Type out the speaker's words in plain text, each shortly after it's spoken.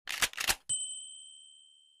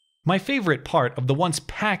My favorite part of the once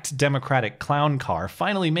packed Democratic clown car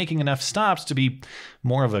finally making enough stops to be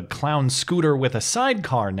more of a clown scooter with a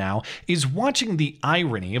sidecar now is watching the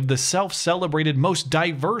irony of the self-celebrated most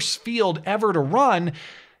diverse field ever to run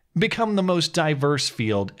become the most diverse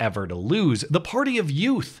field ever to lose. The party of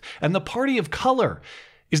youth and the party of color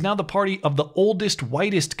is now the party of the oldest,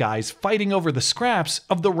 whitest guys fighting over the scraps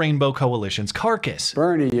of the Rainbow Coalition's carcass.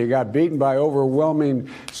 Bernie, you got beaten by overwhelming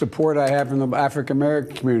support I have from the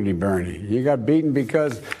African-American community, Bernie. You got beaten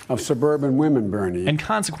because of suburban women, Bernie. And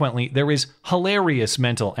consequently, there is hilarious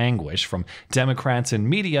mental anguish from Democrats and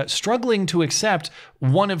media struggling to accept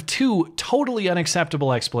one of two totally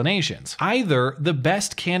unacceptable explanations. Either the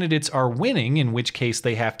best candidates are winning, in which case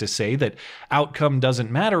they have to say that outcome doesn't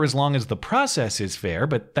matter as long as the process is fair,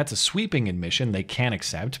 but that's a sweeping admission they can't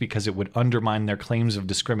accept because it would undermine their claims of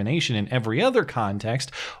discrimination in every other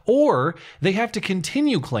context, or they have to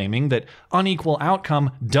continue claiming that unequal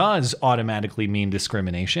outcome does automatically mean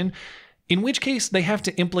discrimination, in which case they have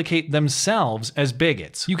to implicate themselves as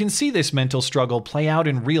bigots. You can see this mental struggle play out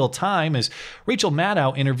in real time as Rachel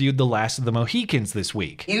Maddow interviewed the last of the Mohicans this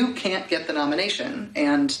week. You can't get the nomination,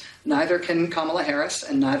 and neither can Kamala Harris,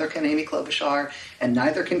 and neither can Amy Klobuchar, and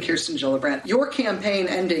neither can Kirsten Gillibrand. Your campaign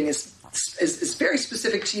ending is very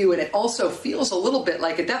specific to you, and it also feels a little bit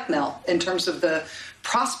like a death knell in terms of the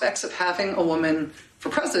prospects of having a woman for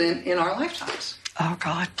president in our lifetimes. Oh,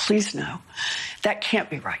 God, please no. That can't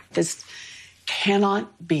be right. This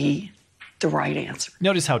cannot be the right answer.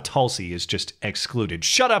 Notice how Tulsi is just excluded.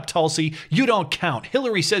 Shut up, Tulsi. You don't count.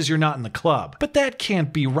 Hillary says you're not in the club. But that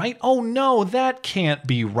can't be right. Oh, no, that can't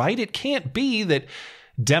be right. It can't be that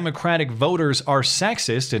Democratic voters are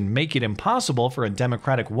sexist and make it impossible for a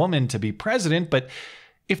Democratic woman to be president. But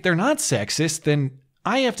if they're not sexist, then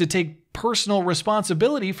I have to take personal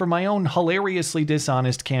responsibility for my own hilariously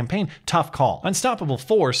dishonest campaign. Tough call. Unstoppable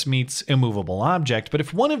force meets immovable object, but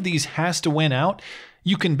if one of these has to win out,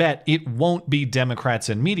 you can bet it won't be Democrats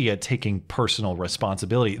and media taking personal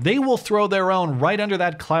responsibility. They will throw their own right under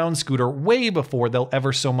that clown scooter way before they'll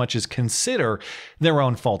ever so much as consider their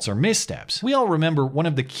own faults or missteps. We all remember one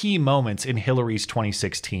of the key moments in Hillary's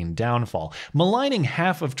 2016 downfall, maligning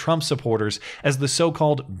half of Trump supporters as the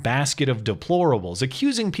so-called basket of deplorables,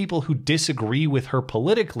 accusing people who disagree with her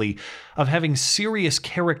politically of having serious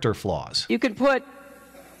character flaws. You could put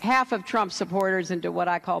half of Trump supporters into what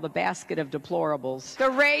I call the basket of deplorables. The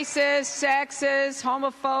racist, sexist,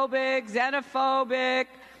 homophobic, xenophobic,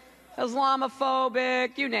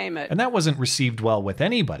 Islamophobic, you name it. And that wasn't received well with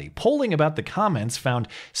anybody. Polling about the comments found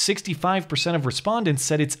 65% of respondents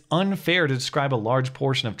said it's unfair to describe a large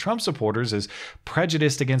portion of Trump supporters as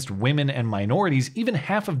prejudiced against women and minorities. Even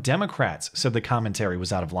half of Democrats said the commentary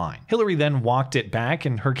was out of line. Hillary then walked it back,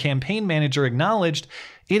 and her campaign manager acknowledged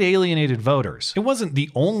it alienated voters. It wasn't the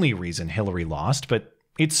only reason Hillary lost, but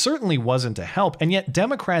it certainly wasn't a help, and yet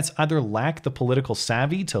Democrats either lack the political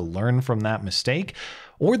savvy to learn from that mistake,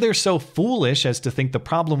 or they're so foolish as to think the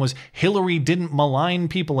problem was Hillary didn't malign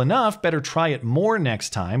people enough, better try it more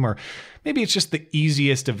next time, or maybe it's just the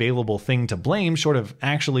easiest available thing to blame, short of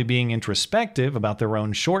actually being introspective about their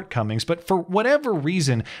own shortcomings. But for whatever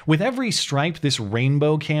reason, with every stripe this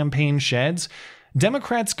rainbow campaign sheds,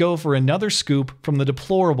 Democrats go for another scoop from the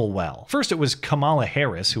deplorable well. First, it was Kamala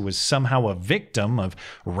Harris, who was somehow a victim of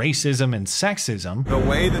racism and sexism. The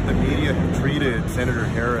way that the media have treated Senator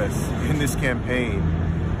Harris in this campaign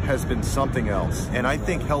has been something else, and I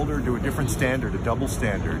think held her to a different standard, a double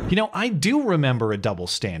standard. You know, I do remember a double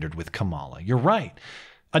standard with Kamala. You're right.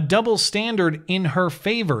 A double standard in her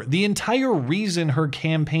favor. The entire reason her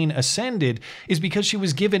campaign ascended is because she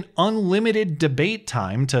was given unlimited debate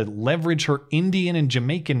time to leverage her Indian and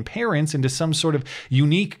Jamaican parents into some sort of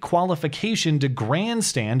unique qualification to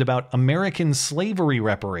grandstand about American slavery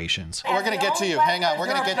reparations. We're going to get to you. Hang on. We're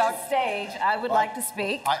going to get to stage. I would like to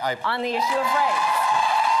speak on the issue of race.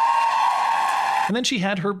 And then she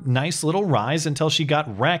had her nice little rise until she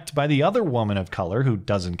got wrecked by the other woman of color who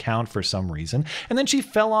doesn't count for some reason. And then she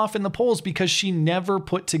fell off in the polls because she never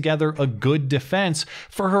put together a good defense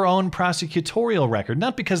for her own prosecutorial record.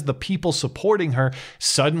 Not because the people supporting her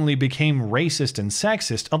suddenly became racist and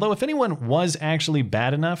sexist. Although if anyone was actually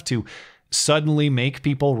bad enough to suddenly make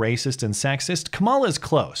people racist and sexist, Kamala's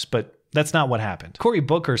close, but that's not what happened. Cory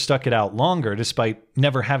Booker stuck it out longer despite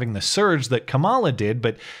never having the surge that Kamala did,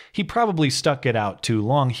 but he probably stuck it out too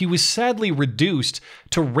long. He was sadly reduced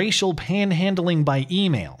to racial panhandling by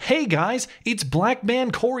email. Hey guys, it's black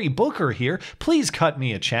man Cory Booker here. Please cut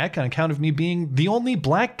me a check on account of me being the only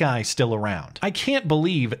black guy still around. I can't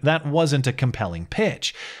believe that wasn't a compelling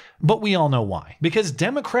pitch. But we all know why. Because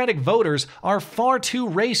Democratic voters are far too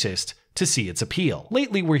racist to see its appeal.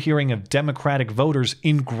 Lately, we're hearing of Democratic voters'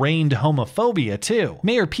 ingrained homophobia, too.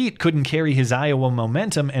 Mayor Pete couldn't carry his Iowa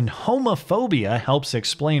momentum, and homophobia helps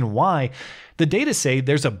explain why. The data say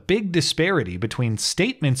there's a big disparity between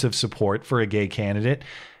statements of support for a gay candidate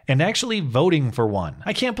and actually voting for one.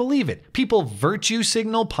 I can't believe it. People virtue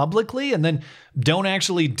signal publicly and then don't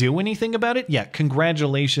actually do anything about it? Yeah,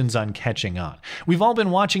 congratulations on catching on. We've all been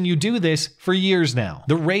watching you do this for years now.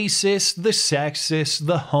 The racists, the sexists,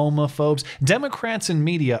 the homophobes, Democrats and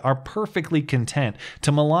media are perfectly content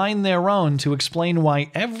to malign their own to explain why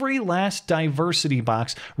every last diversity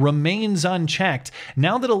box remains unchecked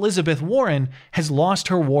now that Elizabeth Warren has lost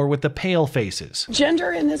her war with the pale faces.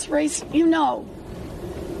 Gender in this race, you know,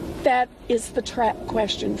 that is the trap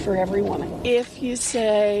question for every woman. If you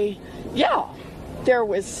say, yeah, there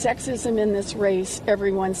was sexism in this race,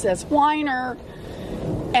 everyone says, whiner.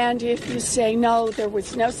 And if you say, no, there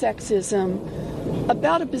was no sexism,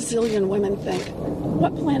 about a bazillion women think,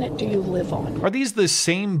 what planet do you live on? Are these the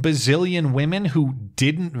same bazillion women who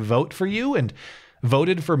didn't vote for you and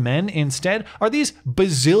voted for men instead? Are these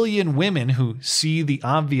bazillion women who see the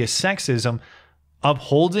obvious sexism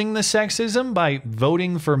upholding the sexism by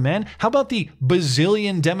voting for men? How about the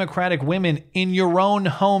bazillion Democratic women in your own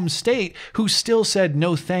home state who still said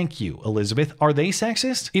no thank you, Elizabeth? Are they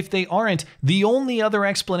sexist? If they aren't, the only other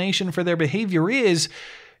explanation for their behavior is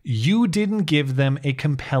you didn't give them a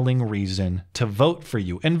compelling reason to vote for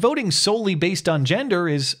you. And voting solely based on gender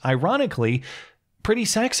is, ironically, pretty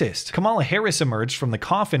sexist. Kamala Harris emerged from the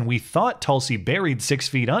coffin we thought Tulsi buried 6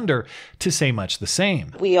 feet under to say much the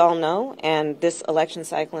same. We all know, and this election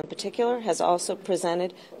cycle in particular has also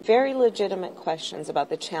presented very legitimate questions about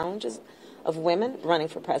the challenges of women running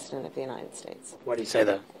for president of the United States. Why do you say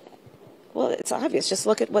that? Well, it's obvious. Just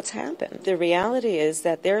look at what's happened. The reality is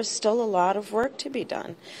that there's still a lot of work to be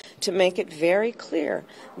done to make it very clear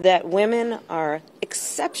that women are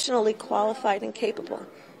exceptionally qualified and capable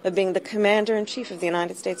of being the commander-in-chief of the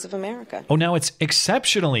United States of America. Oh, now it's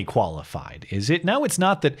exceptionally qualified, is it? Now it's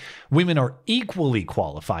not that women are equally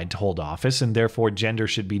qualified to hold office and therefore gender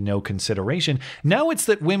should be no consideration. Now it's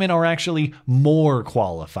that women are actually more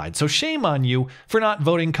qualified. So shame on you for not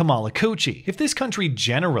voting Kamala Coochie. If this country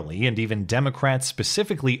generally, and even Democrats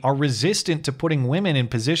specifically, are resistant to putting women in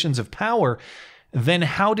positions of power, then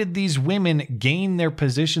how did these women gain their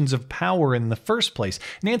positions of power in the first place?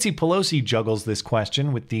 Nancy Pelosi juggles this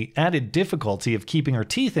question with the added difficulty of keeping her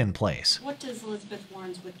teeth in place. What does Elizabeth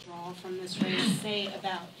Warren's withdrawal from this race say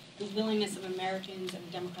about the willingness of Americans and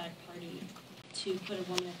the Democratic Party to put a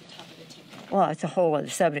woman at the top of the ticket? Well, it's a whole other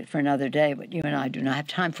subject for another day, but you and I do not have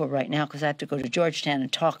time for right now because I have to go to Georgetown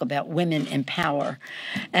and talk about women in power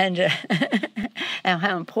and, and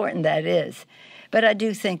how important that is. But I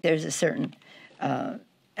do think there's a certain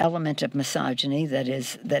element of misogyny that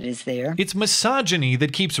is there. It's misogyny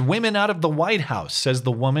that keeps women out of the White House, says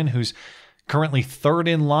the woman who's currently third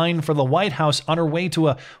in line for the White House on her way to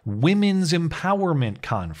a women's empowerment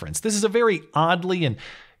conference. This is a very oddly and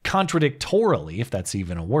contradictorily, if that's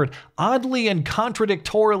even a word, oddly and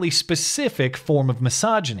contradictorily specific form of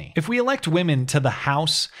misogyny. If we elect women to the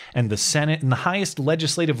House and the Senate and the highest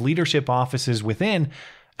legislative leadership offices within,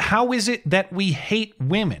 how is it that we hate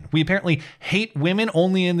women? We apparently hate women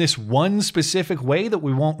only in this one specific way that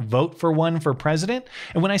we won't vote for one for president.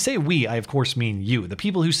 And when I say we, I of course mean you, the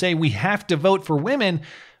people who say we have to vote for women,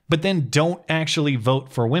 but then don't actually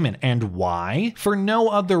vote for women. And why? For no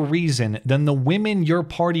other reason than the women your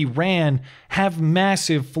party ran have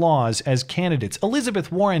massive flaws as candidates.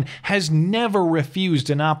 Elizabeth Warren has never refused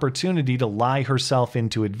an opportunity to lie herself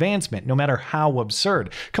into advancement, no matter how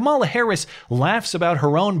absurd. Kamala Harris laughs about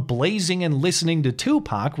her own blazing and listening to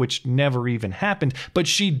Tupac, which never even happened, but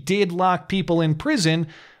she did lock people in prison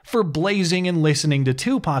for blazing and listening to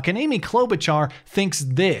Tupac, and Amy Klobuchar thinks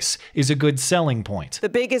this is a good selling point. The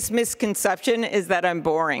biggest misconception is that I'm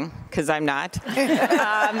boring, because I'm not.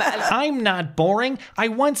 I'm not boring. I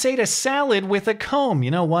once ate a salad with a comb. You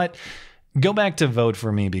know what? Go back to vote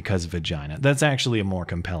for me because vagina. That's actually a more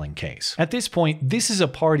compelling case. At this point, this is a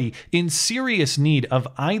party in serious need of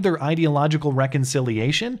either ideological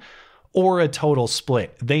reconciliation or a total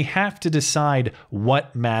split. They have to decide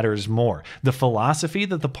what matters more, the philosophy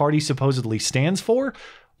that the party supposedly stands for,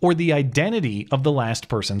 or the identity of the last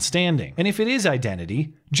person standing. And if it is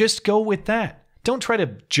identity, just go with that. Don't try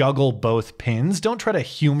to juggle both pins. Don't try to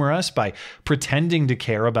humor us by pretending to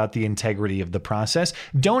care about the integrity of the process.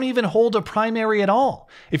 Don't even hold a primary at all.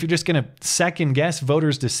 If you're just going to second guess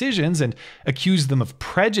voters' decisions and accuse them of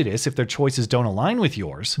prejudice if their choices don't align with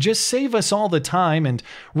yours, just save us all the time and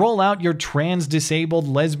roll out your trans, disabled,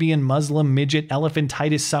 lesbian, Muslim, midget,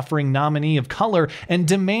 elephantitis suffering nominee of color and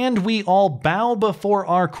demand we all bow before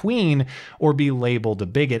our queen or be labeled a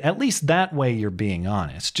bigot. At least that way you're being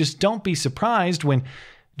honest. Just don't be surprised when,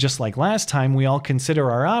 just like last time, we all consider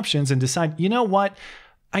our options and decide, you know what,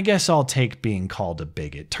 I guess I'll take being called a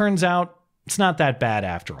bigot. Turns out it's not that bad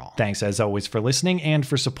after all. Thanks as always for listening and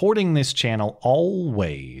for supporting this channel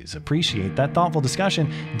always. Appreciate that thoughtful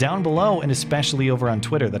discussion down below and especially over on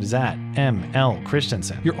Twitter. That is at ML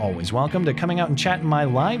Christiansen. You're always welcome to coming out and chat in my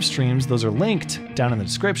live streams. Those are linked down in the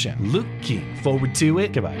description. Looking forward to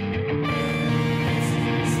it. Goodbye.